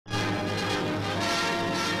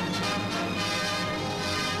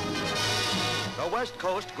West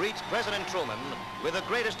Coast greets President Truman with the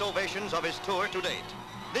greatest ovations of his tour to date.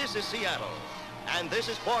 This is Seattle, and this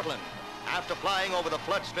is Portland. After flying over the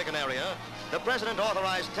flood-stricken area, the President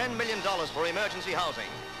authorized $10 million for emergency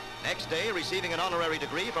housing. Next day, receiving an honorary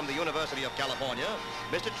degree from the University of California,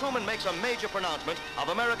 Mr. Truman makes a major pronouncement of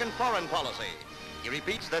American foreign policy. He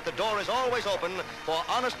repeats that the door is always open for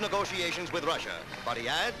honest negotiations with Russia. But he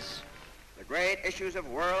adds, the great issues of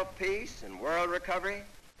world peace and world recovery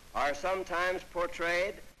are sometimes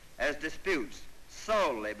portrayed as disputes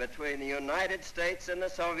solely between the United States and the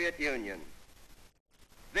Soviet Union.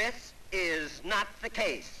 This is not the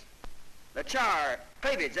case. The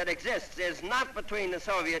cleavage that exists is not between the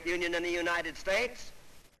Soviet Union and the United States.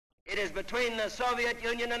 It is between the Soviet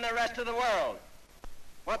Union and the rest of the world.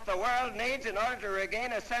 What the world needs in order to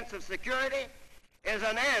regain a sense of security is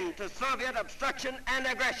an end to Soviet obstruction and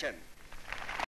aggression.